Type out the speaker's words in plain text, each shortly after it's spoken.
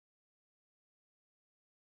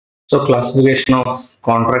So classification of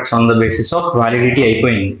contracts on the basis of validity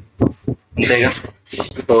అయిపోయింది అంతేగా.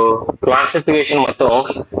 So classification మొత్తం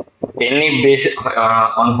ఎన్ని basis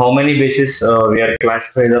on how many basis we are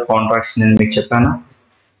classify the contracts నేను మీకు చెప్పాను.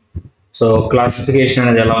 సో క్లాసిఫికేషన్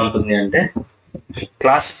అనేది ఎలా ఉంటుంది అంటే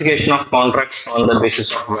classification of contracts on the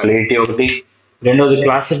basis of validity ఒకటి, రెండోది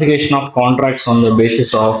classification of contracts on the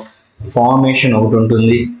basis of formation ఒకటి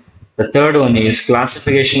ఉంటుంది. The third one is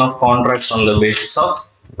classification of contracts on the basis of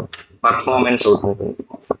performance ఒకటి ఉంటుంది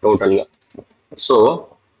టోటల్ గా. సో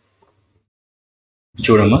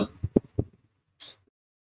చూడమ్మా,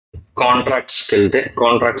 కాంట్రాక్ట్స్ వెళ్తే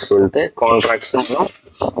contracts మనం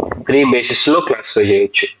 3 బేసిస్ లో క్లాసిఫై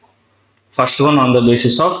చేయొచ్చు. First one on the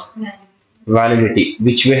basis of validity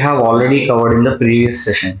which we have already covered in the previous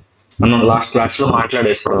session. మనం last class లో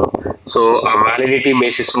మాట్లాడేసుకున్నాం. సో ఆ వ్యాలిడిటీ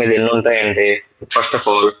బేసిస్ మీద ఎన్ని ఉంటాయంటే first of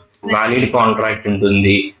all valid contract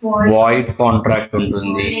ఉంటుంది, వాయిడ్ కాంట్రాక్ట్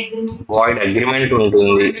ఉంటుంది, వాయిడ్ అగ్రిమెంట్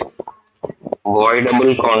ఉంటుంది,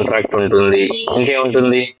 వాయిడబుల్ కాంట్రాక్ట్ ఉంటుంది,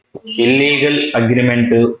 ఇంకేముంటుంది ఇల్లీగల్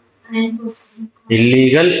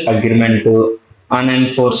అగ్రిమెంట్,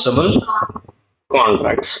 అన్ఎన్ఫోర్సబుల్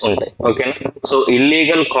కాంట్రాక్ట్స్ ఉంటాయి. ఓకేనా. సో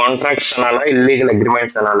ఇల్లీగల్ కాంట్రాక్ట్స్ అనాలా, ఇల్లీగల్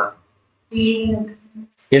అగ్రిమెంట్స్ అనాలా?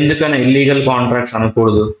 ఎందుకని ఇల్లీగల్ కాంట్రాక్ట్స్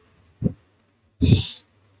అనకూడదు?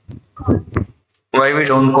 Why we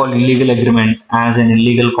don't call illegal agreement as an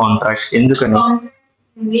illegal contract? ఎందుకని?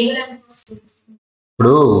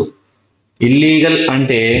 ఇప్పుడు ఇల్లీగల్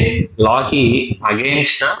అంటే లాకి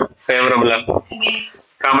అగెయిన్స్ట్ ఫేవరబుల్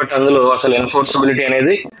కాబట్టి అందులో అసలు ఎన్ఫోర్సబిలిటీ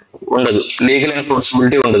అనేది ఉండదు, లీగల్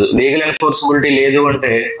ఎన్ఫోర్సబిలిటీ ఉండదు. లీగల్ ఎన్ఫోర్సబిలిటీ లేదు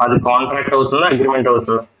అంటే అది కాంట్రాక్ట్ అవుతుందా, అగ్రిమెంట్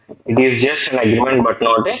అవుతుందా? It is just an agreement but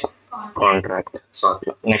not a contract. So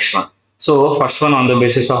అట్లా. Next one, so first one on the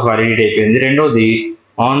basis of validity అయిపోయింది. రెండోది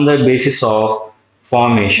on the basis of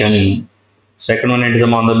formation. Second one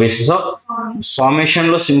ఏంటిదమ్మా? On the basis of formation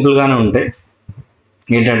లో simple గానే ఉంటాయి.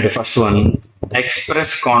 ఏంటంటే first one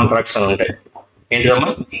express contracts అని ఉంటాయి.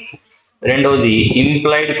 ఏంటిదమ్మా? రెండోది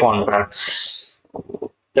implied contracts,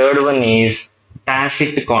 third one is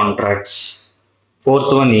tacit contracts,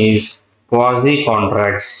 fourth one is quasi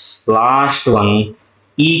contracts, last one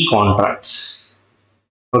ఈ contracts.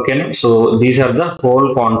 Okay, so these are the whole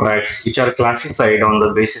contracts which are classified on the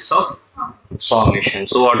basis of formation.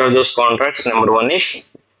 So what are those contracts? Number one is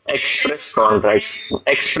express contracts.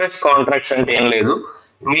 Express contracts అంటే ఏం లేదు,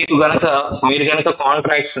 మీరు గనక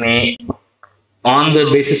contracts ని on the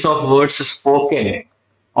basis of words spoken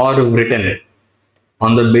or written,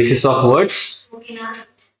 on the basis of words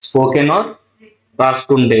spoken or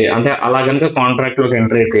రాసుకుంటే, అంటే అలా గనక కాంట్రాక్ట్ లోకి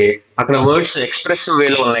ఎంటర్ అయితే అక్కడ వర్డ్స్ ఎక్స్ప్రెసివ్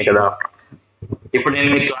వేలో ఉన్నాయి కదా. ఇప్పుడు నేను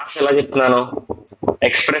మీ క్లాస్ ఎలా చెప్తున్నాను,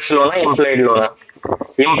 ఎక్స్ప్రెస్ లోనా ఇంప్లైడ్ లోనా?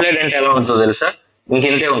 ఇంప్లైడ్ అంటే ఎలా ఉంటుందో తెలుసా?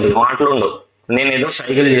 ఇంకెంతే ఉంటుంది, మాటలు ఉండవు, నేను ఏదో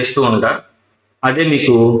సైకిల్ చేస్తూ ఉంటా, అదే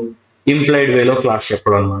మీకు ఇంప్లైడ్ వేలో క్లాస్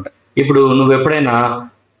చెప్పడం అనమాట. ఇప్పుడు నువ్వు ఎప్పుడైనా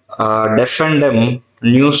డెఫ్ అండ్ డెమ్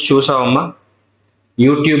న్యూస్ చూసావమ్మా?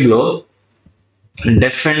 యూట్యూబ్ లో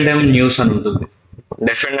డెఫ్ అండ్ డెమ్ న్యూస్ అని ఉంటుంది.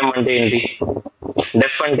 డెఫ్ అండ్ డెమ్ అంటే ఏంటి?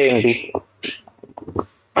 డెఫ్ అంటే ఏంటి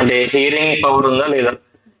అంటే హియరింగ్ పవర్ ఉందా లేదా,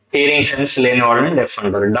 హియరింగ్ సెన్స్ లేని వాళ్ళని డెఫ్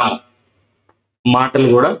అంటారు. డమ్, మాటలు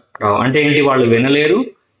కూడా రావు. అంటే ఏంటి? వాళ్ళు వినలేరు,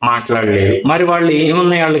 మాట్లాడలేరు. మరి వాళ్ళు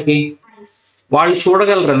ఏమున్నాయి వాళ్ళకి? వాళ్ళు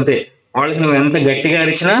చూడగలరు అంతే. వాళ్ళకి నువ్వు ఎంత గట్టిగా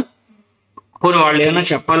అరిచినా, పోనీ వాళ్ళు ఏమైనా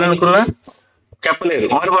చెప్పాలనుకున్నా చెప్పలేరు.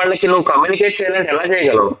 మరి వాళ్ళకి నువ్వు కమ్యూనికేట్ చేయాలంటే ఎలా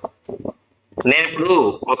చేయగలవు? నేను ఇప్పుడు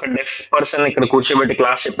ఒక డెఫ్ పర్సన్ ఇక్కడ కూర్చోబెట్టి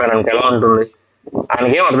క్లాస్ చెప్పాను, ఎలా ఉంటుంది?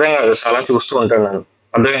 ఆయనకేం అర్థం కాదు, చాలా చూస్తూ ఉంటాను నేను.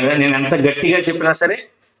 అర్థమైందా? నేను ఎంత గట్టిగా చెప్పినా సరే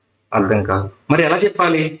అర్థం కాదు. మరి ఎలా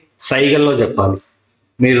చెప్పాలి? సైగల్లో చెప్పాలి.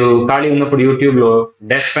 మీరు ఖాళీ ఉన్నప్పుడు యూట్యూబ్ లో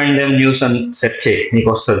డెఫ్ అండ్ డెమ్ న్యూస్ అని సెర్చ్ చేయి, నీకు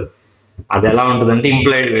వస్తుంది. అది ఎలా ఉంటుంది అంటే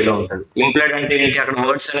ఇంప్లైడ్ వేలో ఉంటుంది. ఇంప్లైడ్ అంటే ఏంటి? అక్కడ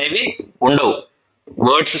వర్డ్స్ అనేవి ఉండవు.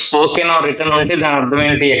 వర్డ్స్ స్పోకెన్ ఆర్ రిటర్న్ ఉంటే దాని అర్థం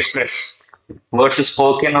ఏంటి? Express. Words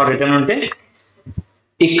spoken or return ఉంటే,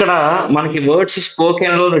 ఇక్కడ మనకి వర్డ్స్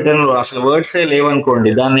స్పోకెన్ లో రిటర్న్ లో అసలు వర్డ్సే లేవనుకోండి,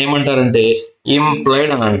 దాన్ని ఏమంటారంటే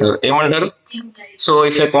ఇంప్లైడ్ అని అంటారు. ఏమంటారు? So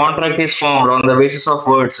if a contract is formed on the basis of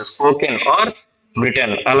words spoken or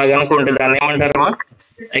return, అలా కనుకుంటే దాన్ని ఏమంటారు?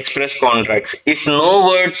 Express contracts. If no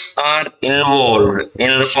words are involved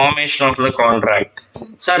in the formation of the contract.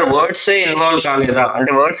 Sir words involve కాలేదా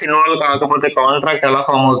అంటే, words involve కాకపోతే contract ఎలా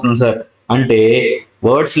form అవుతుంది sir అంటే,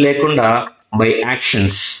 words లేకుండా బై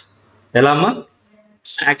యాక్షన్స్. ఎలా అమ్మా?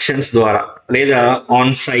 యాక్షన్స్ ద్వారా, లేదా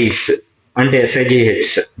ఆన్ సైజ్ అంటే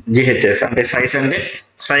జిహెచ్ఎస్ అంటే సైజ్ అంటే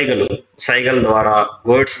సైగల ద్వారా,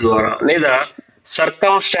 వర్డ్స్ ద్వారా, లేదా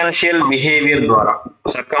సర్కమ్స్టాన్షియల్ బిహేవియర్ ద్వారా.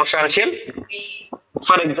 సర్కమ్స్టాన్షియల్,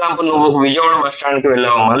 ఫర్ ఎగ్జాంపుల్ నువ్వు విజయవాడ బస్ స్టాండ్కి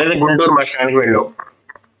వెళ్ళావమ్మా, లేదా గుంటూరు బస్ స్టాండ్కి వెళ్ళావు.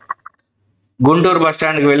 గుంటూరు బస్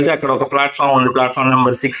స్టాండ్కి వెళ్తే అక్కడ ఒక ప్లాట్ఫామ్ ఉంది, ప్లాట్ఫామ్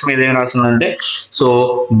నెంబర్ 6 మీద ఏం రాస్తుందంటే సో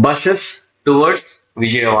బస్సెస్ టువర్డ్స్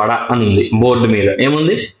విజయవాడ అని ఉంది బోర్డు మీద.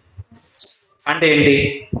 ఏముంది అంటే ఏంటి,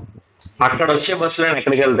 అక్కడ వచ్చే బస్సులు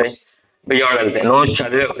ఎక్కడికి వెళ్తాయి, విజయవాడ వెళ్తాయి. నువ్వు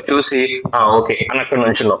చదివే చూసి ఓకే అని అక్కడ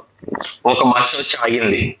నుంచున్నావు, ఒక బస్సు వచ్చి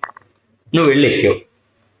ఆగింది, నువ్వు వెళ్ళి ఎక్కావు,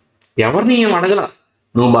 ఎవరిని ఏం అడగల,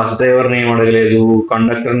 నువ్వు బస్ డ్రైవర్ని ఏం అడగలేదు,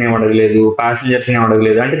 కండక్టర్ని ఏం అడగలేదు, ప్యాసింజర్స్ని ఏం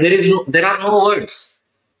అడగలేదు. అంటే దెర్ ఆర్ నో వర్డ్స్,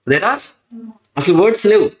 అసలు వర్డ్స్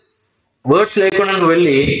లేవు. వర్డ్స్ లేకుండా నువ్వు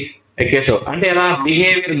వెళ్ళి ఎక్కేసావు. అంటే ఎలా,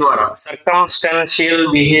 బిహేవియర్ ద్వారా, సర్కమ్స్టాన్షియల్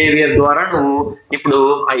బిహేవియర్ ద్వారా నువ్వు ఇప్పుడు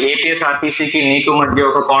ఆ ఏపీఎస్ఆర్టీసీకి నీకు మధ్య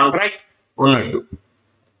ఒక కాంట్రాక్ట్ ఉన్నట్టు.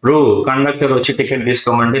 ఇప్పుడు కండక్టర్ వచ్చి టికెట్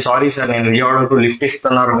తీసుకోమంటే సారీ సార్ నేను విజయవాడకు లిఫ్ట్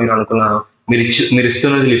ఇస్తున్నారు మీరు అనుకున్నాను, మీరు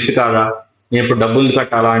ఇస్తున్నది లిఫ్ట్ కాదా, నేను ఇప్పుడు డబ్బులు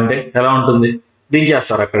కట్టాలా అంటే ఎలా ఉంటుంది,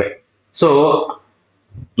 దించేస్తారు అక్కడే. సో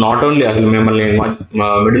నాట్ ఓన్లీ అసలు మిమ్మల్ని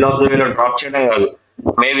మిడిల్ ఆఫ్ ద వేలో డ్రాప్ చేయడం కాదు,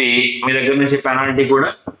 మేబీ మీ దగ్గర నుంచి పెనాల్టీ కూడా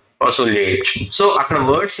వసూలు చేయొచ్చు. సో అక్కడ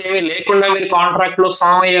వర్డ్స్ ఏమీ లేకుండా మీరు కాంట్రాక్ట్ లో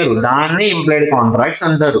ఫామ్ అయ్యారు, దాన్ని ఇంప్లాయిడ్ కాంట్రాక్ట్స్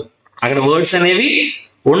అంటారు. అక్కడ వర్డ్స్ అనేవి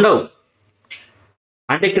ఉండవు.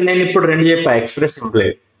 అంటే ఇక్కడ నేను ఇప్పుడు రెండు చెప్పా, ఎక్స్ప్రెస్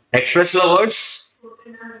ఇంప్లాయిడ్. ఎక్స్ప్రెస్ లో వర్డ్స్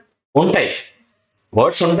ఉంటాయి,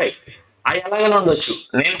 అవి ఎలాగైనా ఉండొచ్చు.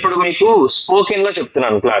 నేను ఇప్పుడు మీకు స్పోకెన్ లో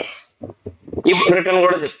చెప్తున్నాను క్లాస్, ఇప్పుడు రిటర్న్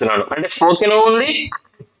కూడా చెప్తున్నాను. అంటే స్పోకెన్ ఉంది,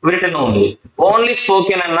 రిటర్న్ ఉంది. ఓన్లీ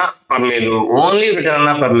స్పోకెన్ అన్నా పర్లేదు, ఓన్లీ రిటర్న్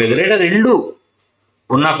అన్నా పర్లేదు, లేదా రెండు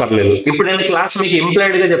ఉన్నా పర్లేదు. ఇప్పుడు నేను క్లాస్ మీకు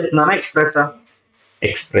ఇంప్లాయిడ్ గా చెప్తున్నానా,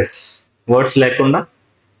 ఎక్స్ప్రెస్ వర్డ్స్ లేకుండా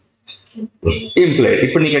ఇంప్లాయిడ్.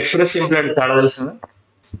 ఇప్పుడు నీకు ఎక్స్ప్రెస్ ఇంప్లాయిడ్ తేడా తెలిసిందా?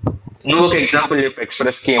 నువ్వు ఒక ఎగ్జాంపుల్ చెప్పు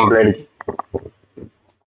ఎక్స్ప్రెస్ కి ఇంప్లాయిడ్ కి.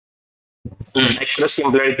 ఎక్స్ప్రెస్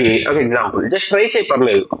ఇంప్లాయిడ్ కి ఒక ఎగ్జాంపుల్ జస్ట్ ట్రై చేయి,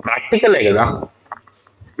 పర్లేదు, ప్రాక్టికలే కదా,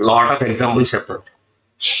 లాట్ ఆఫ్ ఎగ్జాంపుల్స్ చెప్పారు,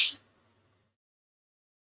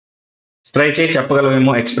 ట్రై చేయి,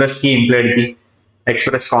 చెప్పగలవేమో ఎక్స్ప్రెస్ కి ఇంప్లాయిడ్ కి.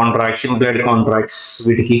 ఎక్స్ప్రెస్ కాంట్రాక్ట్స్, ఇంప్లాయిడ్ కాంట్రాక్ట్స్,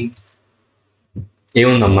 వీటికి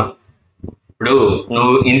ఏముందమ్మా. ఇప్పుడు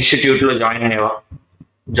నువ్వు ఇన్స్టిట్యూట్ లో జాయిన్ అయ్యావా,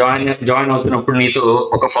 జాయిన్ అవుతున్నప్పుడు నీతో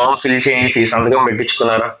ఒక ఫామ్ ఫిల్ చేయించి సంతకం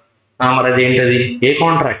పెట్టించుకున్నారా, మరి అదేంటది, ఏ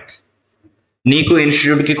కాంట్రాక్ట్, నీకు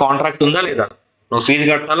ఇన్స్టిట్యూట్ కి కాంట్రాక్ట్ ఉందా లేదా, నువ్వు ఫీజు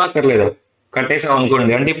కట్టాలా అక్కర్లేదా, కట్టేసావు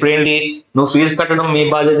అనుకోండి, అంటే ఇప్పుడు ఏంటి, నువ్వు ఫీజు కట్టడం మీ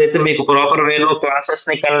బాధ్యత అయితే మీకు ప్రాపర్ వేలో క్లాసెస్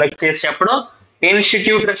ని కండక్ట్ చేసి చెప్పడం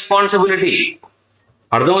ఇన్స్టిట్యూట్ రెస్పాన్సిబిలిటీ.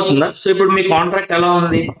 అర్థమవుతుందా? సో ఇప్పుడు మీ కాంట్రాక్ట్ ఎలా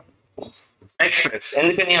ఉంది, ఎక్స్ప్రెస్,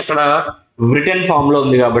 ఎందుకని అక్కడ రిటర్న్ ఫామ్ లో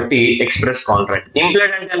ఉంది కాబట్టి ఎక్స్ప్రెస్ కాంట్రాక్ట్.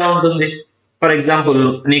 ఇంప్లాయిడ్ అంటే ఎలా ఉంటుంది, ఫర్ ఎగ్జాంపుల్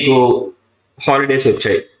నీకు హాలిడేస్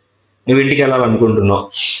వచ్చాయి, నువ్వు ఇంటికి వెళ్ళాలనుకుంటున్నావు,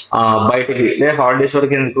 బయటికి లేదా హాలిడేస్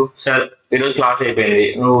వరకు ఎందుకు సార్, ఈరోజు క్లాస్ అయిపోయింది,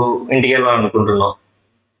 నువ్వు ఇంటికి వెళ్ళాలనుకుంటున్నావు,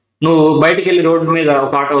 నువ్వు బయటికి వెళ్ళి రోడ్డు మీద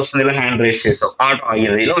ఒక ఆటో వస్తుంది, ఇలా హ్యాండ్ రేస్ చేసావు, ఆటో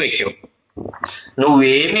ఆగింది, నువ్వు ఎక్కావు,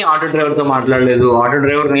 నువ్వేమీ ఆటో డ్రైవర్ తో మాట్లాడలేదు, ఆటో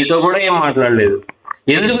డ్రైవర్ నీతో కూడా ఏం మాట్లాడలేదు,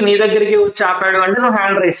 ఎందుకు నీ దగ్గరికి వచ్చి ఆపాడు అంటే నువ్వు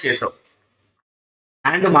హ్యాండ్ రైస్ చేసావు.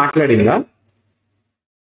 హ్యాండ్ మాట్లాడిందా,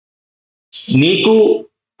 నీకు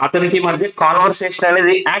అతనికి మధ్య కాన్వర్సేషన్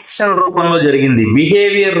అనేది యాక్షన్ రూపంలో జరిగింది,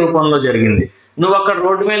 బిహేవియర్ రూపంలో జరిగింది. నువ్వు అక్కడ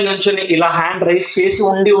రోడ్డు మీద నుంచి ఇలా హ్యాండ్ రైస్ చేసి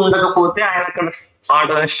ఉండకపోతే ఆయన అక్కడ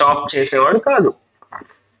ఆటోని స్టాప్ చేసేవాడు కాదు.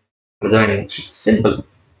 Simple.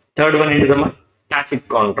 Third one ఏంటిదమ్మా, tacit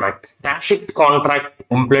contract. Tacit contract,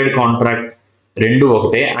 implied contract రెండు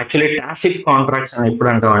ఒకటే. యాక్చువల్లీ టాసిట్ కాంట్రాక్ట్స్ అని ఎప్పుడు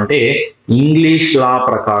అంటాం అంటే ఇంగ్లీష్ లా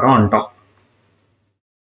ప్రకారం అంటాం,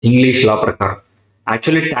 ఇంగ్లీష్ లా ప్రకారం.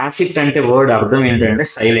 యాక్చువల్లీ టాసిట్ అంటే వర్డ్ అర్థం ఏంటంటే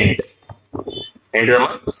సైలెంట్.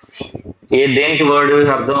 ఏంటిదమ్మా, దేనికి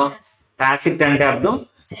వర్డ్ అర్థం, టాసిట్ అంటే అర్థం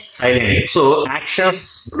సైలెంట్. సో యాక్షన్స్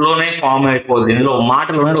లోనే ఫామ్ అయిపోద్ది, ఇందులో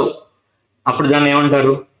మాటలు ఉండవు, అప్పుడు దాన్ని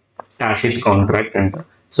ఏమంటారు, టాసిట్ కాంట్రాక్ట్ అంటారు.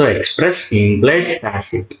 సో ఎక్స్ప్రెస్, ఇంప్లాయిడ్,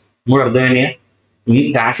 టాసిట్, మూడు అర్థమైనాయా.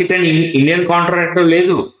 టాసిట్ అని ఇండియన్ కాంట్రాక్ట్ లో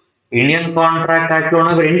లేదు, ఇండియన్ కాంట్రాక్ట్ యాక్ట్ లో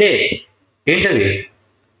ఉన్నది రెండే, ఏంటది,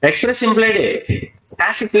 ఎక్స్ప్రెస్, ఇంప్లాయిడే,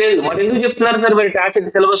 టాసిట్ లేదు. మరి ఎందుకు చెప్తున్నారు సార్, మరి టాసిట్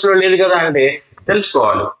సిలబస్ లో లేదు కదా అంటే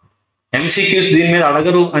తెలుసుకోవాలి. ఎంసీక్యూస్ దీని మీద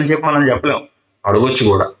అడగరు అని చెప్పి మనం చెప్పలేం, అడగొచ్చు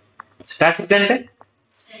కూడా. టాసిట్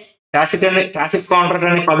అంటే టాసిట్ కాంట్రాక్ట్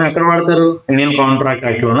అనే పదం ఎక్కడ వాడతారు, ఇండియన్ కాంట్రాక్ట్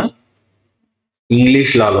యాక్ట్ లోనా,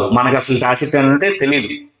 ఇంగ్లీష్ లాలో. మనకు అసలు టాసిట్ అంటే తెలియదు,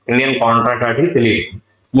 ఇండియన్ కాంట్రాక్ట్ యాక్ట్ తెలియదు.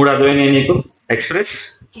 మూడు అర్థమైనా నీకు, ఎక్స్ప్రెస్.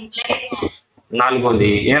 నాలుగోది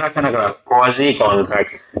ఏం రాశాను అక్కడ, quasi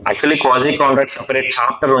contracts. Actually quasi contract separate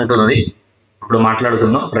chapter ఉంటుంది, ఇప్పుడు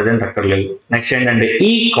మాట్లాడుకుందాం, ప్రజెంట్ అక్కర్లేదు. నెక్స్ట్ ఏంటంటే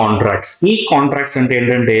ఈ కాంట్రాక్ట్స్. ఈ కాంట్రాక్ట్స్ అంటే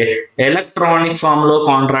ఏంటంటే ఎలక్ట్రానిక్ ఫామ్ లో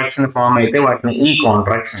కాంట్రాక్ట్స్ ఫామ్ అయితే వాటిని ఈ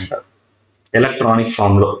కాంట్రాక్ట్స్ అంటారు. ఎలక్ట్రానిక్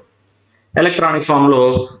ఫామ్ లో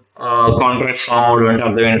కాంట్రాక్ట్స్ ఫామ్ అవడం అంటే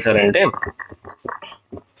అర్థం ఏంటి సార్ అంటే,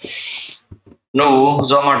 నువ్వు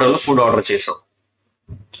జొమాటోలో ఫుడ్ ఆర్డర్ చేసావు,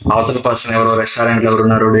 అవతల పర్సన్ ఎవరో, రెస్టారెంట్ లో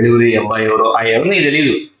ఎవరున్నారు, డెలివరీ అబ్బాయి ఎవరో, ఆ ఎవరు నీకు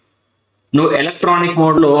తెలీదు. నువ్వు ఎలక్ట్రానిక్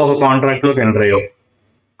మోడ్ లో ఒక కాంట్రాక్ట్ లోకి ఎంటర్ అయ్యావు.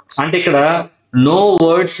 అంటే ఇక్కడ no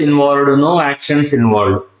words involved, no actions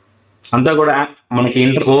involved, అంతా కూడా మనకి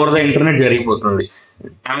ఓవర్ ద ఇంటర్నెట్ జరిగిపోతుంది.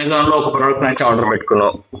 అమెజాన్ లో ఒక ప్రోడక్ట్ నచ్చి ఆర్డర్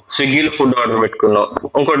పెట్టుకున్నావు, స్విగ్గీలో ఫుడ్ ఆర్డర్ పెట్టుకున్నావు,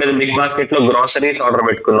 ఇంకోటి బిగ్ బాస్కెట్ లో గ్రాసరీస్ ఆర్డర్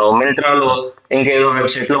పెట్టుకున్నావు, మింత్రాలో ఇంకేదో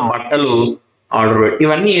వెబ్సైట్ లో బట్టలు ఆర్డర్ పెట్టు,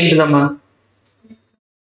 ఇవన్నీ ఏంటిదమ్మా?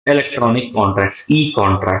 electronic contracts,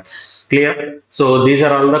 e-contracts. Clear? So these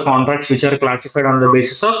are all the contracts which are classified on the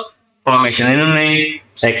basis of formation.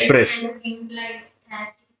 Express.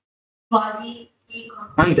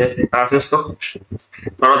 అంతే రాసేసుకో.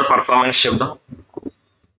 తర్వాత పర్ఫార్మెన్స్ చెప్దాం.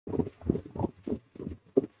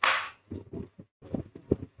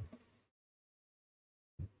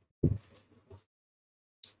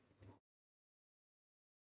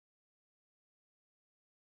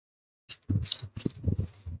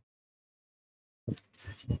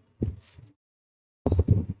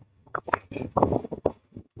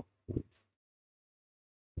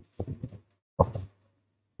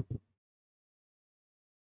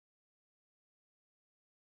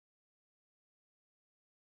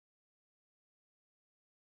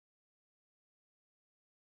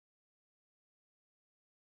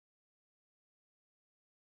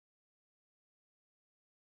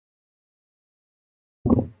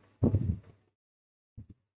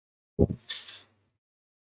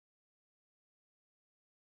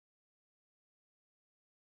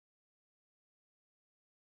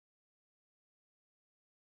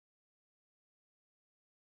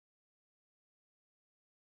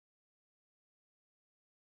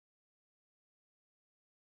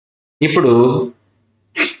 ఇప్పుడు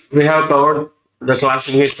we have covered the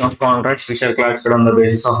classification of contracts which are classified on the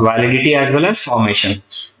basis of validity as well as formation.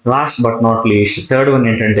 Last but not least, third one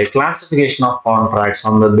ఏంటంటే classification of contracts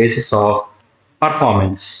on the basis of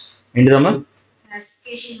performance. ఏంటిదమ్మా?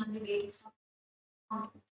 Classification on the basis of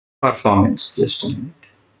performance. Just a minute.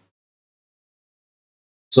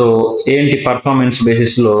 So ఏంటి performance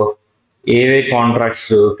basis లో ఏవే contracts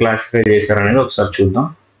classify చేశారనేది ఒకసారి చూద్దాం.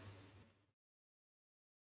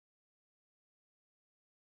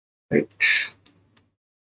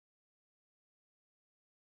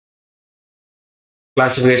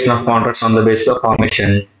 Classification of contracts on the base of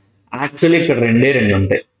formation. Actually ఇక్కడ రెండు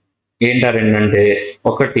ఉంటాయి. ఏంటా రెండంటే,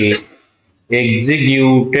 ఒకటి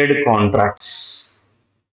ఎగ్జిక్యూటెడ్ కాంట్రాక్ట్స్,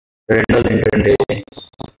 రెండోది ఏంటంటే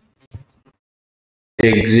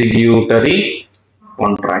ఎగ్జిక్యూటరీ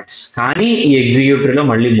కాంట్రాక్ట్స్. కానీ ఈ ఎగ్జిక్యూటరీలో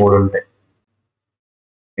మళ్ళీ మూడు ఉంటాయి.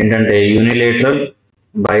 ఏంటంటే యూనిలేటరల్,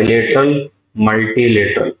 బైలేటరల్,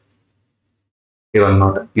 మల్టీలేటరల్.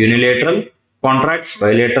 ఇవన్నమాట unilateral contracts,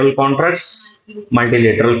 bilateral contracts,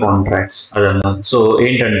 multilateral contracts అదన్నమాట. సో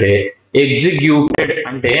ఏంటంటే ఎగ్జిక్యూటెడ్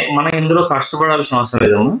అంటే మనం ఇందులో కష్టపడాల్సిన అవసరం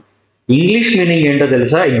లేదమ్మా. ఇంగ్లీష్ మీనింగ్ ఏంటో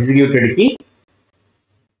తెలుసా? ఎగ్జిక్యూటెడ్ కి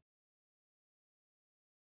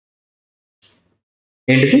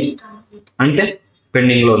ఏంటిది అంటే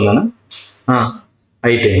పెండింగ్ లో ఉందనా?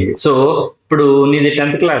 అయిపోయింది. సో ఇప్పుడు నీది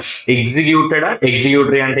 10th క్లాస్. ఎగ్జిక్యూటెడా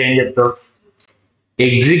ఎగ్జిక్యూటరీ అంటే ఏం చెప్తావు?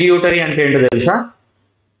 ఎగ్జిక్యూటరీ అంటే ఏంటో తెలుసా?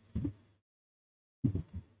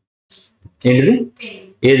 ఏంటిది?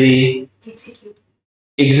 ఏది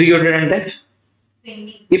ఎగ్జిక్యూటెడ్ అంటే?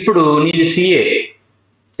 ఇప్పుడు నీది CA.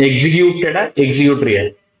 ఎగ్జిక్యూటెడా ఎగ్జిక్యూటరీయా?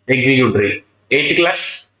 ఎగ్జిక్యూటరీ. 8th class,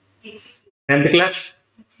 10th class,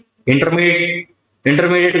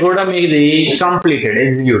 intermediate కూడా మీది కంప్లీటెడ్,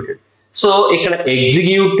 ఎగ్జిక్యూటెడ్. సో ఇక్కడ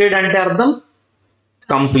ఎగ్జిక్యూటెడ్ అంటే అర్థం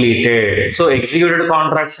కంప్లీటెడ్. సో ఎగ్జిక్యూటెడ్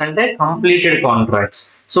కాంట్రాక్ట్స్ అంటే కంప్లీటెడ్ కాంట్రాక్ట్స్.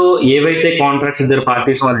 సో ఏవైతే కాంట్రాక్ట్స్ ఇద్దరు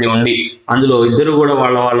పార్టీస్ మధ్య ఉండి అందులో ఇద్దరు కూడా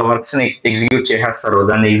వాళ్ళ వర్క్స్ ని ఎగ్జిక్యూట్ చేసేస్తారో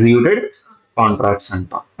దాన్ని ఎగ్జిక్యూటెడ్ కాంట్రాక్ట్స్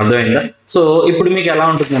అంటాం. అర్థమైందా? సో ఇప్పుడు మీకు ఎలా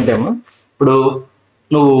ఉంటుందంటే అమ్మా, ఇప్పుడు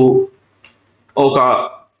నువ్వు ఒక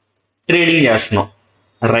ట్రేడింగ్ చేస్తున్నావు,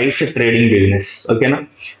 రైస్ ట్రేడింగ్ బిజినెస్, ఓకేనా?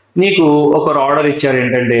 నీకు ఒకరు ఆర్డర్ ఇచ్చారు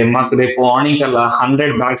ఏంటంటే, మాకు రేపు మార్నింగ్ కల్లా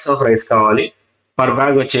 100 bags ఆఫ్ రైస్ కావాలి, పర్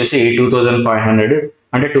బ్యాగ్ వచ్చేసి 2500,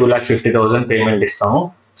 అంటే 2,50,000 పేమెంట్ ఇస్తాము,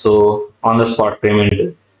 so on the spot payment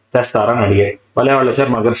తెస్తారా అని అడిగారు. వాళ్ళు సార్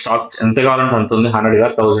మా దగ్గర స్టాక్ ఎంత కావాలంటే అంత ఉంది, 100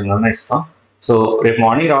 కాదు 1000 కన్నా ఇస్తాం, సో రేపు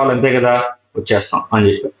మార్నింగ్ రావాలి అంతే కదా, వచ్చేస్తాం అని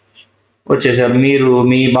చెప్పారు. వచ్చేసారు. మీరు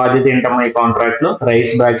మీ బాధ్యత ఏంటమ్మా ఈ కాంట్రాక్ట్ లో?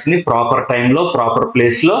 రైస్ బ్యాగ్స్ ని ప్రాపర్ టైంలో ప్రాపర్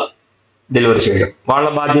ప్లేస్ లో డెలివరీ చేయడం. వాళ్ళ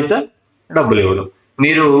బాధ్యత డబ్బులు ఇవ్వడం.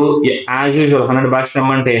 మీరు యాజ్ యూజువల్ 100 bags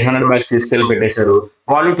ఇమ్మంటే 100 bags తీసుకెళ్లి పెట్టేశారు,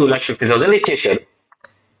 వాళ్ళు 2,50,000 ఇచ్చేసారు.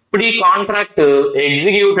 ఇప్పుడు ఈ కాంట్రాక్ట్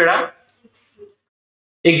ఎగ్జిక్యూటెడా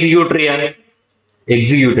ఎగ్జిక్యూటరీయా?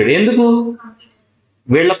 ఎగ్జిక్యూటెడ్. ఎందుకు?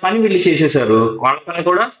 వీళ్ళ పని వీళ్ళు చేసేసారు, వాళ్ళ పని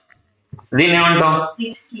కూడా దీన్ని ఏమంటాం?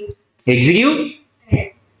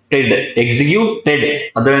 ఎగ్జిక్యూటెడ్. ఎగ్జిక్యూటెడ్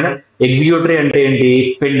అర్థమైనా? ఎగ్జిక్యూటరీ అంటే ఏంటి?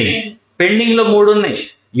 పెండింగ్. పెండింగ్ లో మూడు ఉన్నాయి.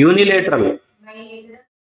 యూనిలేటరల్,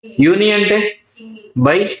 యూని అంటే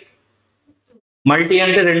బై, మల్టీ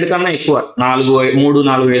అంటే 2 కన్నా ఎక్కువ, 4, 3,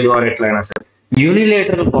 4, 5, 6 ఎట్లయినా సరే.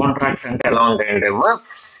 యూనిలేటరల్ కాంట్రాక్ట్స్ అంటే ఎలా ఉంటాయంటే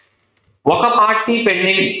ఒక పార్టీ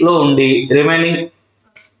పెండింగ్ లో ఉండి రిమైనింగ్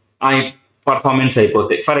పర్ఫార్మెన్స్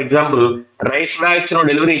అయిపోతాయి. ఫర్ ఎగ్జాంపుల్, రైస్ బ్యాగ్స్ నువ్వు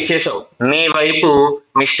డెలివరీ ఇచ్చేసావు, నీ వైపు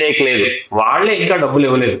మిస్టేక్ లేదు, వాళ్ళే ఇంకా డబ్బులు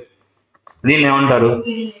ఇవ్వలేదు, దీన్ని ఏమంటారు?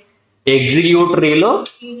 ఎగ్జిక్యూటరీలో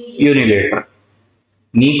యూనిలేటర్.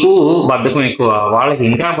 నీకు బద్ధకం ఎక్కువ, వాళ్ళకి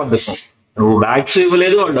ఇంకా బద్ధకం, నువ్వు బ్యాగ్స్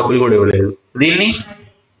ఇవ్వలేదు, వాళ్ళు డబ్బులు కూడా ఇవ్వలేదు, దీన్ని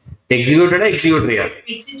ఎగ్జిక్యూటరీయా?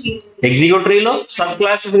 ఎగ్జిక్యూటరీలో సబ్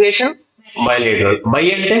క్లాసిఫికేషన్ బైలేటరల్. బై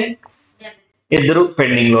అంటే ఇద్దరు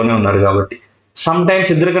పెండింగ్ లోనే ఉన్నారు కాబట్టి. సమ్ టైమ్స్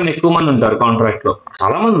ఇద్దరు కన్నా ఎక్కువ మంది ఉంటారు కాంట్రాక్ట్ లో,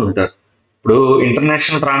 చాలా మంది ఉంటారు. ఇప్పుడు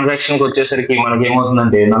ఇంటర్నేషనల్ ట్రాన్సాక్షన్ కి వచ్చేసరికి మనకి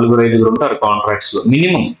ఏమవుతుందంటే 4, 5 ఉంటారు కాంట్రాక్ట్స్ లో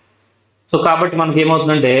మినిమం. సో కాబట్టి మనకి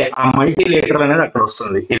ఏమవుతుందంటే ఆ మల్టీ లేటర్ అనేది అక్కడ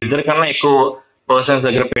వస్తుంది. ఇద్దరు కన్నా ఎక్కువ పర్సన్స్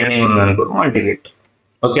దగ్గర పెండింగ్ ఉంది అనుకో, మల్టీ లేటర్.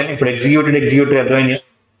 ఓకేనా? ఇప్పుడు ఎగ్జిక్యూటరీ అర్థమైంది,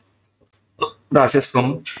 రాసేసుకోం.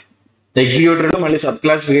 ఎగ్జిక్యూటరీలో మళ్ళీ సబ్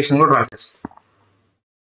క్లాసిఫికేషన్ కూడా రాసేస్తాం.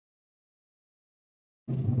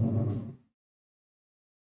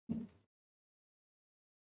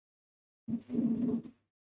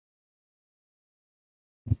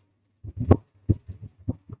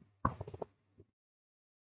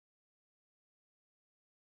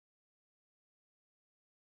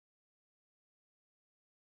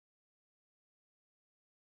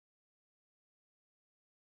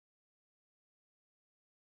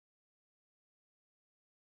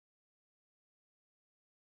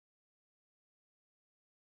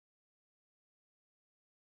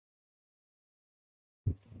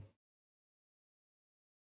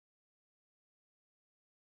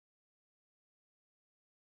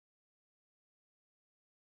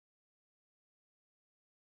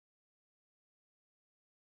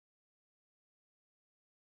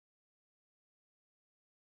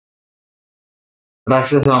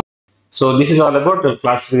 రాసేసాం. So this is all about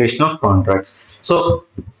classification of contracts. So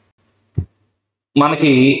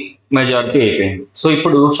మనకి మెజారిటీ అయిపోయింది. సో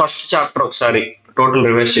ఇప్పుడు ఫస్ట్ చాప్టర్ ఒకసారి టోటల్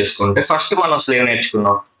రివైజ్ చేసుకుంటే, ఫస్ట్ మనం అసలు ఏం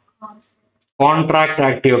నేర్చుకున్నాం? కాంట్రాక్ట్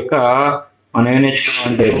యాక్ట్ యొక్క మనం ఏం నేర్చుకున్నాం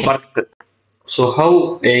అంటే birth. So how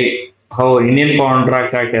Indian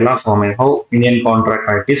contract act ఎలా ఫామ్ అయింది, how Indian contract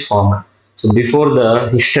act is form. So before the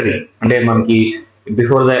history, అంటే మనకి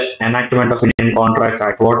before the enactment of Indian contract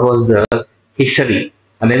act, what was the history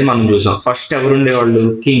అనేది మనం చూసాం. ఫస్ట్ ఎవరు ఉండేవాళ్ళు?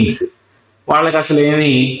 కింగ్స్. వాళ్ళకి అసలు ఏమి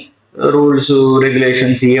రూల్స్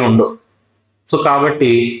రెగ్యులేషన్స్ ఏ ఉండవు. సో కాబట్టి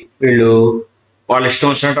వీళ్ళు వాళ్ళ ఇష్టం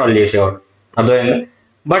వచ్చినట్టు వాళ్ళు చేసేవాళ్ళు, అర్థమైందా?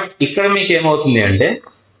 బట్ ఇక్కడ మీకు ఏమవుతుంది అంటే,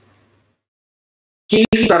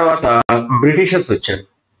 కింగ్స్ తర్వాత బ్రిటిషర్స్ వచ్చారు.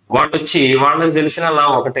 వాళ్ళు వచ్చి వాళ్ళకి తెలిసిన లా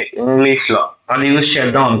ఒకటే, ఇంగ్లీష్ లా, అది యూజ్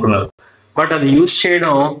చేద్దాం అనుకున్నారు. బట్ అది యూజ్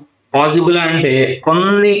చేయడం పాసిబుల్ అంటే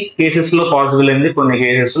కొన్ని కేసెస్ లో పాసిబుల్ అయింది, కొన్ని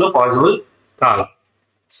కేసెస్ లో పాసిబుల్ కాదు.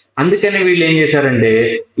 అందుకని వీళ్ళు ఏం చేశారంటే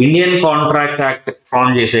ఇండియన్ కాంట్రాక్ట్ యాక్ట్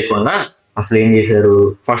ఫామ్ చేసేయకుండా అసలు ఏం చేశారు,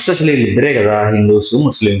 ఫస్ట్ అసలు వీళ్ళు ఇద్దరే కదా, హిందూస్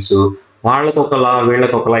ముస్లిమ్స్, వాళ్ళకి ఒకలా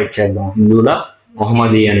వీళ్ళకి ఒకలా ఇచ్చేద్దాం, హిందూలా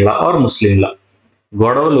మొహమ్మదీయన్లా ఆర్ ముస్లింలా.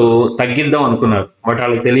 గొడవలు తగ్గిద్దాం అనుకున్నారు, బట్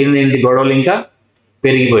వాళ్ళకి తెలియదు ఏంటి, గొడవలు ఇంకా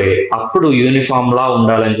పెరిగిపోయాయి. అప్పుడు యూనిఫామ్ లా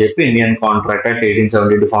ఉండాలని చెప్పి ఇండియన్ కాంట్రాక్ట్ యాక్ట్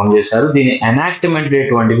 1872 ఫామ్ చేశారు. దీని enactment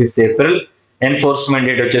date 25th April, enforcement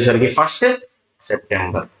date వచ్చేసరికి 1st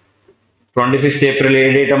September. 25th April ఏ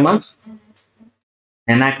డేట్ అమ్మా?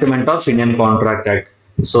 Enactment of Indian contract act.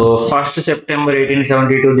 So 1st September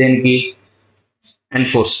 1872 దేనికి?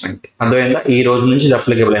 ఎన్ఫోర్స్మెంట్. అర్థమైందా? ఈ రోజు నుంచి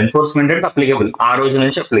అప్లికబుల్. ఎన్ఫోర్స్మెంట్ అంటే అప్లికబుల్, ఆ రోజు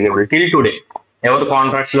నుంచి అప్లికబుల్ టిల్ టుడే. ఎవరు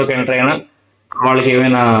కాంట్రాక్ట్స్ లోకి ఎంటర్ అయినా వాళ్ళకి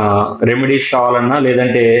ఏమైనా రెమెడీస్ కావాలన్నా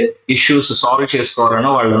లేదంటే ఇష్యూస్ సాల్వ్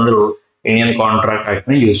చేసుకోవాలన్నా వాళ్ళందరూ ఇండియన్ కాంట్రాక్ట్ యాక్ట్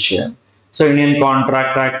ని యూజ్ చేయాలి. So Indian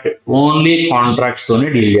contract act only contracts తోనే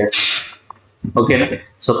డీల్ చేస్తారు. ఓకేనా?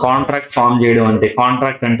 సో కాంట్రాక్ట్ ఫామ్ చేయడం అంటే,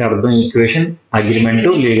 కాంట్రాక్ట్ అంటే అర్థం ఈక్వేషన్, అగ్రిమెంట్,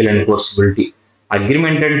 లీగల్ ఎన్ఫోర్సిబిలిటీ.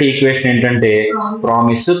 అగ్రిమెంట్ అంటే ఈక్వేషన్ ఏంటంటే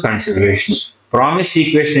ప్రామిస్, కన్సిడరేషన్. ప్రామిస్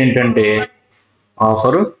ఈక్వేషన్ ఏంటంటే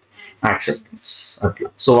ఆఫర్, యాక్సెప్టెన్స్. అట్లా.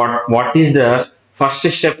 So what is the first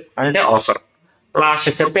step అంటే ఆఫర్, లాస్ట్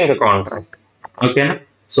స్టెప్ ఇంకా కాంట్రాక్ట్. ఓకేనా?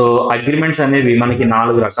 సో అగ్రిమెంట్స్ అనేవి మనకి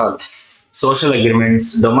 4 రకాలు: social agreements,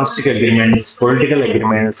 domestic agreements, political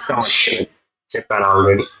agreements, commercial చెప్పాను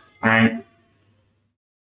ఆల్రెడీ.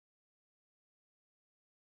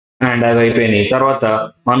 అండ్ అవి అయిపోయినాయి. తర్వాత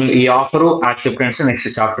మనం ఈ ఆఫర్, యాక్సెప్టెన్స్ నెక్స్ట్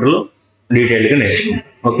చాప్టర్ లో డీటెయిల్ గా నేర్చుకుంటాం.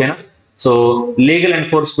 ఓకేనా? సో లీగల్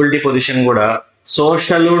ఎన్ఫోర్సిబిలిటీ పొజిషన్ కూడా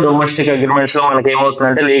సోషల్, డొమెస్టిక్ అగ్రిమెంట్స్ లో మనకి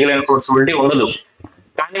ఏమవుతుందంటే లీగల్ ఎన్ఫోర్సిబిలిటీ ఉండదు,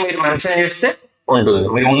 కానీ మీరు మెన్షన్ చేస్తే ఉంటుంది,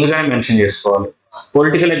 మీరు ముందుగానే మెన్షన్ చేసుకోవాలి.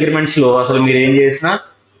 పొలిటికల్ అగ్రిమెంట్స్ లో అసలు మీరు ఏం చేసినా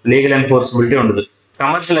లీగల్ ఎన్ఫోర్సిబిలిటీ ఉండదు.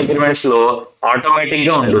 కమర్షియల్ అగ్రిమెంట్స్ లో ఆటోమేటిక్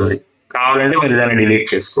గా ఉంటుంది, కావాలంటే మీరు దాన్ని డిలీట్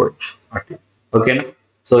చేసుకోవచ్చు. అట్లా. ఓకేనా?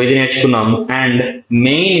 సో ఇది నేర్చుకున్నాము. అండ్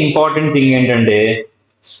మెయిన్ ఇంపార్టెంట్ థింగ్ ఏంటంటే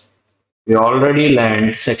we already learned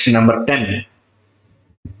section number 10.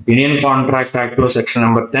 Indian contract act లో సెక్షన్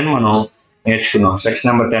నెంబర్ 10 మనం నేర్చుకున్నాం. సెక్షన్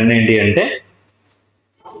నెంబర్ 10 ఏంటి అంటే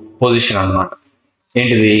పొజిషన్ అన్నమాట.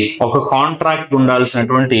 ఏంటిది, ఒక కాంట్రాక్ట్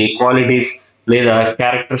ఉండాల్సినటువంటి క్వాలిటీస్ లేదా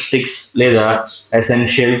క్యారెక్టరిస్టిక్స్ లేదా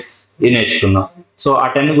ఎసెన్షియల్స్ ఇది నేర్చుకున్నాం. సో ఆ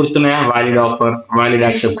 10 గుర్తున్నాయా? వాలిడ్ ఆఫర్, వాలిడ్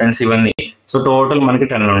యాక్సెప్టెన్స్, ఇవన్నీ. సో టోటల్ మనకి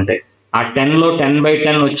 10 ఉంటాయి. ఆ 10 లో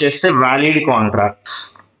 10/10 వచ్చేస్తే వాలిడ్ కాంట్రాక్ట్.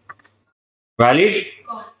 వాలిడ్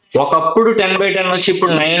ఒకప్పుడు 10/10 వచ్చి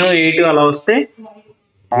ఇప్పుడు 9, 8 అలా వస్తే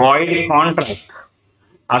వాయిడ్ కాంట్రాక్ట్.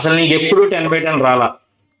 అసలు నీకు ఎప్పుడు 10/10 రాలా,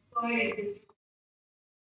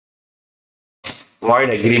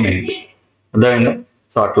 వాయిడ్ అగ్రిమెంట్. అర్థమైందా?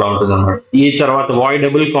 సో అట్లా ఉంటుంది అన్నమాట. ఈ తర్వాత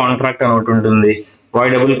వాయిడబుల్ కాంట్రాక్ట్ అని ఒకటి ఉంటుంది.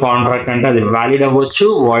 వాయిడబుల్ కాంట్రాక్ట్ అంటే అది వ్యాలిడ్ అవ్వచ్చు,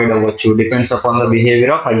 వాయిడ్ అవ్వచ్చు, depends upon the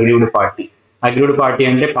behaviour of aggrieved party. Aggrieved party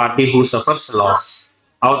అంటే పార్టీ హూ సఫర్స్ లాస్.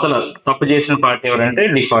 అవతల తప్పు చేసిన పార్టీ ఎవరంటే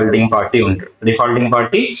డిఫాల్టింగ్ పార్టీ ఉంటారు. Defaulting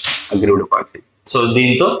party aggrieved party. So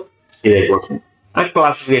దీంతో ఇది అయిపోతుంది.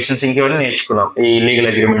 క్లాసిఫికేషన్స్ ఇంకేమైనా నేర్చుకున్నాం. ఈ legal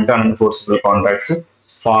agreement, unenforceable contracts,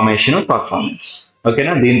 formation, performance.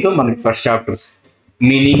 ఓకేనా? దీంతో మనకి first chapter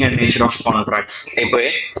meaning and nature of contracts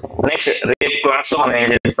అయిపోయాయి. నెక్స్ట్ రేపు క్లాస్ లో మనం ఏం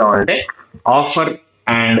చేస్తామంటే ఆఫర్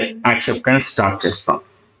అండ్ యాక్సెప్టెన్స్ స్టార్ట్ చేస్తాం.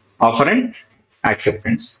 Offer and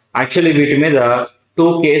acceptance. యాక్చువల్లీ వీటి మీద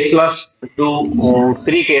 3 కేస్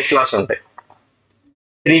లాస్ ఉంటాయి.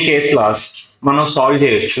 3 కేస్ లాస్ మనం సాల్వ్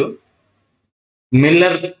చేయొచ్చు.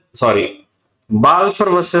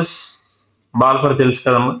 బాల్ఫర్ వర్సెస్ బాల్ఫర్ తెలుసు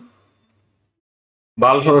కదమ్మా.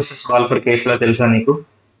 బాల్ఫర్ వర్సెస్ బాల్ఫర్ కేసు లా తెలుసా నీకు?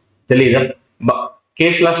 తెలీదా?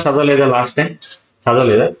 కేసు లా చదవలేదా? Last time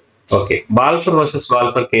చదవలేదా? Okay. Balfour versus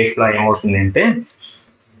Balfour case లా ఏమవుతుంది అంటే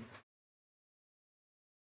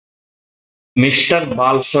మిస్టర్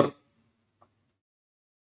బాల్ఫర్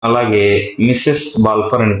అలాగే మిస్సెస్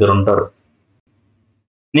బాల్ఫర్ అని ఇద్దరు ఉంటారు.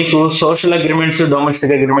 నీకు social agreements,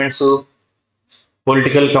 domestic agreements,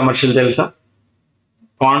 political, commercial తెలుసా?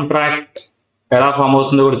 కాంట్రాక్ట్ ఎలా ఫామ్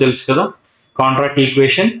అవుతుందో కూడా తెలుసు కదా. Contract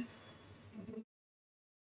equation,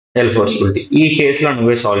 ఎన్ఫోర్సబిలిటీ. ఈ కేసులో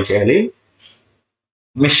నువ్వే సాల్వ్ చేయాలి.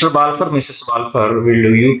 మిస్టర్ బాల్ఫర్, మిస్సెస్ బాల్ఫర్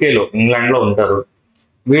వీళ్ళు యూకేలో, ఇంగ్లాండ్ లో ఉంటారు.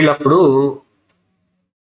 వీళ్ళప్పుడు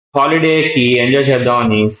హాలిడేకి ఎంజాయ్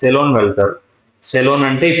చేద్దామని సెలోన్ వెళ్తారు. సెలోన్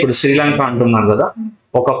అంటే ఇప్పుడు శ్రీలంక అంటున్నాం కదా,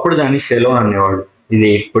 ఒకప్పుడు దాన్ని సెలోన్ అనేవాళ్ళు. ఇది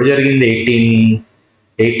ఇప్పుడు జరిగింది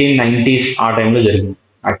 1890s ఆ టైంలో జరిగింది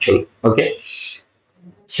యాక్చువల్. ఓకే,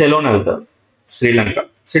 సెలోన్ వెళ్తారు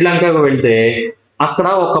శ్రీలంకకు వెళ్తే అక్కడ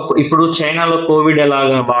ఒకప్పుడు, ఇప్పుడు చైనాలో కోవిడ్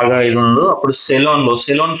ఎలాగా బాగా ఇది ఉందో అప్పుడు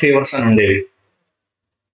సెలోన్ ఫీవర్స్ అని ఉండేవి.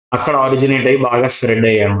 అక్కడ ఆరిజినేట్ అయ్యి బాగా స్ప్రెడ్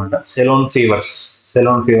అయ్యాయి అనమాట సెలోన్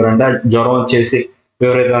ఫీవర్ అంటే జ్వరం వచ్చేసి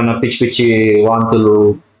ఎవరైతే పిచ్చి పిచ్చి వాంతులు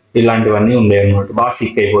ఇలాంటివన్నీ ఉండేవి అనమాట. బాగా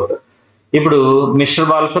సిక్ అయిపోతారు. ఇప్పుడు మిస్టర్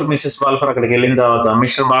బాల్ఫర్, మిస్సెస్ బాల్ఫర్ అక్కడికి వెళ్ళిన తర్వాత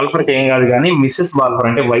మిస్టర్ బాల్ఫర్కి ఏం కాదు, కానీ మిస్సెస్ బాల్ఫర్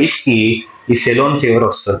అంటే వైఫ్ కి ఈ సెలోన్ ఫీవర్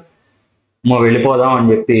వస్తుంది. వెళ్ళిపోదాం అని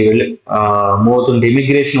చెప్పి మోతుంటే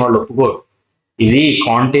ఇమిగ్రేషన్ వాళ్ళు ఒప్పుకోరు. ఇది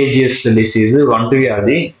కాంటేజియస్ డిసీజ్,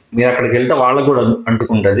 అంటువ్యాధి, మీరు అక్కడికి వెళ్తే వాళ్ళకు కూడా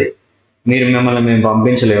అంటుకుంటుంది, మిమ్మల్ని మేము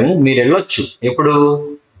పంపించలేము, మీరు వెళ్ళొచ్చు ఎప్పుడు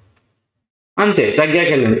అంతే, తగ్గాక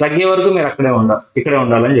వెళ్ళండి, తగ్గే వరకు మీరు ఇక్కడే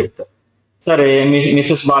ఉండాలని చెప్తారు. సరే,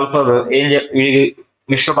 మిస్సెస్ బాల్ఫర్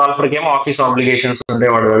మిస్టర్ బాల్ఫర్కి ఏమో ఆఫీస్ ఆబ్లిగేషన్స్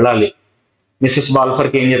ఉంటాయి, వాడు వెళ్ళాలి. మిస్సెస్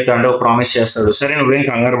బాల్ఫర్కి ఏం చెప్తాడంటే ఒక ప్రామిస్ చేస్తాడు, సరే నువ్వేం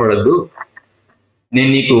కంగారు పడద్దు, నేను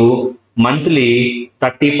నీకు మంత్లీ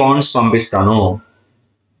 30 pounds పంపిస్తాను,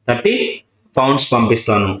 30 pounds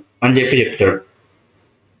పంపిస్తాను అని చెప్తాడు.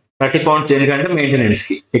 30 pounds ఎందుకంటే మెయింటెనెన్స్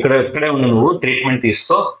కి, ఇక్కడే ఉండు, నువ్వు ట్రీట్మెంట్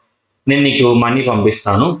తీసుకో, నేను నీకు మనీ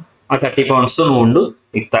పంపిస్తాను, ఆ 30 pounds తో నువ్వు ఉండు,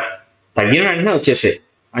 తగ్గిన వెంటనే వచ్చేసాయి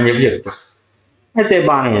అని చెప్తాడు. అయితే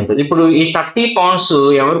బాగానే ఉంటుంది. ఇప్పుడు ఈ 30 pounds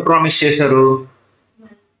ఎవరు ప్రామిస్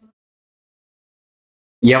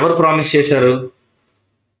చేశారు?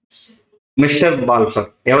 Mister Balfour.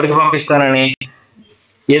 ఎవరికి పంపిస్తానని?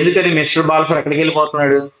 ఎందుకని మిస్టర్ బాల్ఫర్ ఎక్కడికి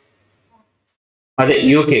వెళ్ళిపోతున్నాడు? అదే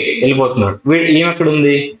యూకే వెళ్ళిపోతున్నాడు. ఈమె ఎక్కడ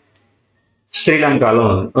ఉంది? శ్రీలంకలో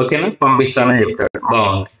ఉంది. ఓకేనా, పంపిస్తానని చెప్తాడు.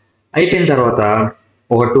 బాగుంది. అయిపోయిన తర్వాత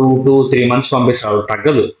ఒక 2 to 3 months పంపిస్తాడు,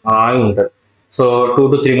 తగ్గదు, అలాగే ఉంటాడు. సో 2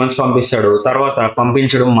 to 3 months పంపిస్తాడు. తర్వాత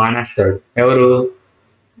పంపించడం మానేస్తాడు. ఎవరు?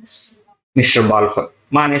 Mister Balfour.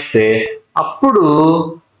 మానేస్తే అప్పుడు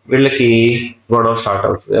వీళ్ళకి గొడవ స్టార్ట్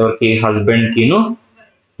అవుతుంది. ఎవరికి? హస్బెండ్ కిను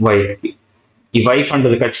వైఫ్ కి. ఈ వైఫ్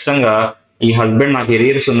అంటది ఖచ్చితంగా, ఈ హస్బెండ్ నాకు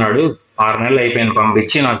ఎరియర్స్ ఉన్నాడు, 6 నెలలు అయిపోయింది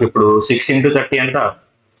పంపించి, నాకు ఇప్పుడు 6 into 30 ఎంత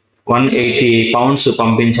 180 pounds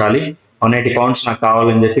పంపించాలి, 180 pounds నాకు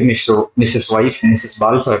కావాలని చెప్పి మిస్సెస్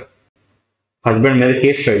బాల్ఫర్ హస్బెండ్ మీద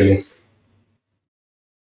కేసు ఫైల్ చేస్తారు.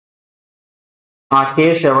 ఆ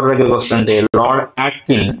కేసు ఎవరి దగ్గరికి వస్తుంటే లార్డ్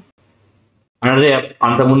యాట్కిన్ అదే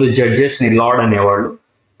అంతకుముందు జడ్జెస్ ని లార్డ్ అనేవాళ్ళు.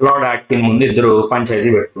 లార్డ్ యాక్ట్ ముందు ఇద్దరు పంచాయతీ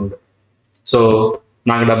పెట్టుకుంటారు. సో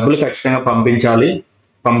నాకు డబ్బులు ఖచ్చితంగా పంపించాలి,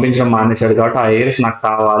 పంపించడం మానేశాడు కాబట్టి ఆ ఏరియాస్ నాకు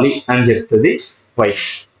కావాలి అని చెప్తుంది వైఫ్.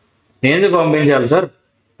 నేను ఎందుకు పంపించాలి సార్,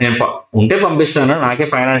 నేను ఉంటే పంపిస్తాను, నాకే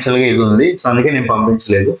ఫైనాన్షియల్గా ఇది ఉంది, సో అందుకే నేను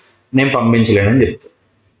పంపించలేదు, నేను పంపించలేను అని చెప్తాను.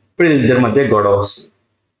 ఇప్పుడు ఇద్దరి మధ్య గొడవ వస్తుంది.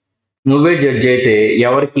 నువ్వే జడ్జి అయితే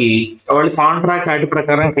ఎవరికి వాళ్ళు కాంట్రాక్ట్ యాక్ట్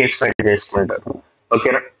ప్రకారం కేసు ఫైల్ చేసుకుంటారు.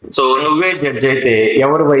 ఓకేనా? సో నువ్వే జడ్జి అయితే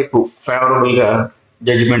ఎవరి వైపు ఫేవరబుల్ గా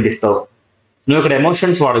జడ్జిమెంట్ ఇస్తావు? నువ్వు ఇక్కడ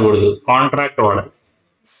ఎమోషన్స్ వాడకూడదు, కాంట్రాక్ట్ వాడాలి.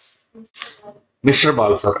 మిస్టర్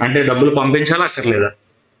బాల్ సార్ అంటే డబ్బులు పంపించాలా అక్కర్లేదా?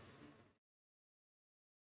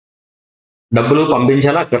 డబ్బులు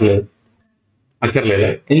పంపించాలా అక్కర్లేదు? అక్కర్లేదా?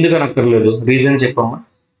 ఎందుకని అక్కర్లేదు? రీజన్ చెప్పమ్మా.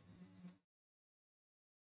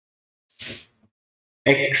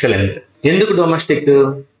 ఎక్సలెంట్. ఎందుకు డొమెస్టిక్?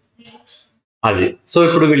 అది సో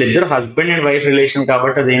ఇప్పుడు వీళ్ళిద్దరు హస్బెండ్ అండ్ వైఫ్ రిలేషన్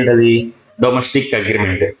కాబట్టి అదేంటది? Domestic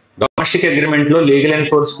agreement. డొమెస్టిక్ అగ్రిమెంట్ లో లీగల్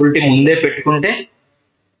ఎన్ఫోర్సిబిలిటీ ముందే పెట్టుకుంటే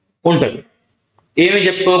ఉంటది, ఏమి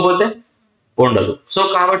చెప్పుకోకపోతే ఉండదు. సో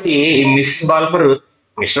కాబట్టి mister Balfour,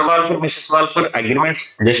 missus Balfour agreements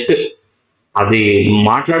just అది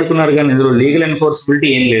మాట్లాడుకున్నారు కానీ ఇందులో లీగల్ ఎన్ఫోర్సిబిలిటీ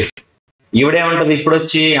ఏం లేదు. ఈవిడేమంటది ఇప్పుడు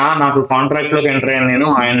వచ్చి, నాకు కాంట్రాక్ట్ లోకి ఎంటర్ అయ్యాను నేను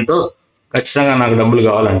ఆయనతో, ఖచ్చితంగా నాకు డబ్బులు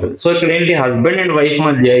కావాలంటది. సో ఇక్కడ ఏంటి, హస్బెండ్ అండ్ వైఫ్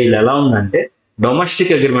మధ్య ఇలా ఎలా ఉందంటే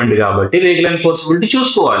డొమెస్టిక్ అగ్రిమెంట్ కాబట్టి లీగల్ ఎన్ఫోర్సిబిలిటీ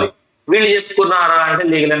చూసుకోవాలి. వీళ్ళు చెప్పుకున్నారా అంటే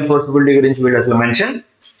లీగల్ ఎన్ఫోర్సిబిలిటీ గురించి వీళ్ళు అసలు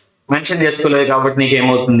మెన్షన్ చేసుకోలేదు కాబట్టి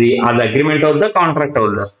నీకేమవుతుంది, అది అగ్రిమెంట్ అవుద్దా కాంట్రాక్ట్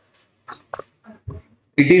అవుద్దా?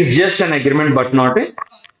 It is just an agreement but not a.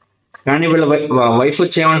 కానీ వీళ్ళ వైఫ్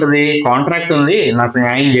వచ్చి ఏమంటది, కాంట్రాక్ట్ ఉంది నాకు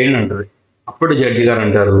న్యాయం చేయండి అంటది. అప్పుడు జడ్జి గారు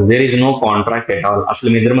అంటారు there is no contract at all, అసలు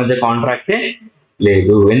మీ ఇద్దరి మధ్య కాంట్రాక్టే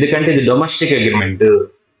లేదు, ఎందుకంటే ఇది డొమెస్టిక్ అగ్రిమెంట్.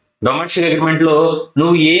 డొమెస్టిక్ అగ్రిమెంట్ లో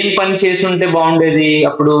నువ్వు ఏం పని చేసి ఉంటే బాగుండేది,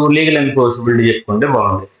 అప్పుడు లీగల్ ఎన్ఫోర్సిబిలిటీ చెప్పుకుంటే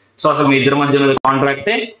బాగుండేది. సో అసలు మీ ఇద్దరి మధ్య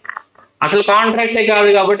కాంట్రాక్టే, అసలు కాంట్రాక్టే కాదు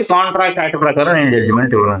కాబట్టి కాంట్రాక్ట్ యాక్ట్ ప్రకారం నేను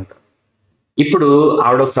జడ్జిమెంట్ ఇవ్వనంట. ఇప్పుడు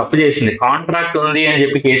ఆవిడ ఒక తప్పు చేసింది, కాంట్రాక్ట్ ఉంది అని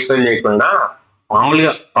చెప్పి కేసు ఫైల్ చేయకుండా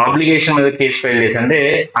మామూలుగా ఆబ్లిగేషన్ మీద కేసు ఫైల్ చేసి, అంటే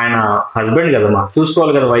ఆయన హస్బెండ్ కదా మా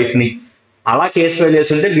చూసుకోవాలి కదా వైఫ్ ని, అలా కేసు ఫైల్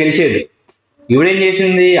చేస్తుంటే గెలిచేది. ఈవిడేం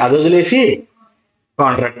చేసింది, అది వదిలేసి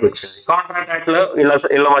కాంట్రాక్ట్ వచ్చింది. కాంట్రాక్ట్ యాక్ట్ లో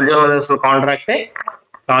వీళ్ళ మధ్య అసలు కాంట్రాక్టే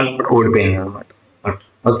ఓడిపోయింది అనమాట.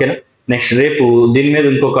 ఓకేనా? నెక్స్ట్ రేపు దీని మీద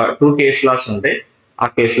ఇంకొక 2 కేస్ లాస్ ఉంటాయి, ఆ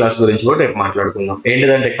కేస్ లాస్ గురించి కూడా రేపు మాట్లాడుకుందాం.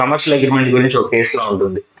 ఏంటిదంటే కమర్షియల్ అగ్రిమెంట్ గురించి ఒక కేసు లా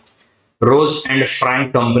ఉంటుంది, rose and Frank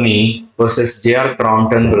company versus JR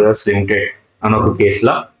Crompton brothers limited అని ఒక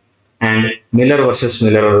కేసులా, అండ్ మిల్లర్ వర్సెస్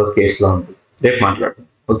మిల్లర్ ఒక కేసులా ఉంటుంది. రేపు మాట్లాడుతాం.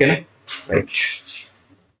 ఓకేనా? రైట్.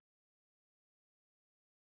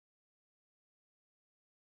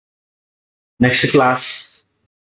 Next class